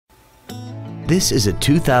This is a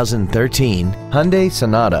 2013 Hyundai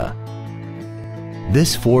Sonata.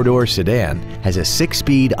 This four-door sedan has a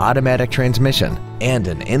 6-speed automatic transmission and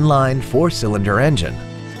an inline 4-cylinder engine.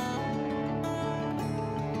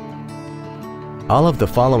 All of the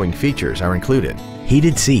following features are included: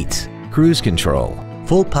 heated seats, cruise control,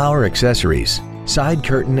 full power accessories, side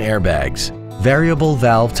curtain airbags, variable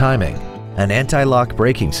valve timing, an anti-lock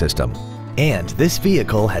braking system, and this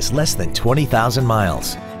vehicle has less than 20,000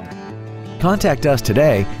 miles. Contact us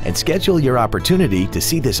today and schedule your opportunity to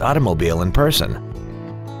see this automobile in person.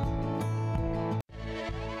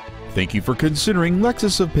 Thank you for considering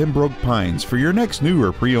Lexus of Pembroke Pines for your next new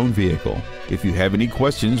or pre-owned vehicle. If you have any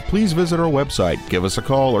questions, please visit our website, give us a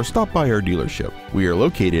call, or stop by our dealership. We are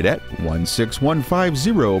located at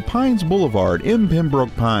 16150 Pines Boulevard in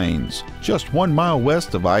Pembroke Pines, just 1 mile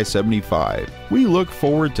west of I-75. We look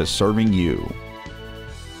forward to serving you.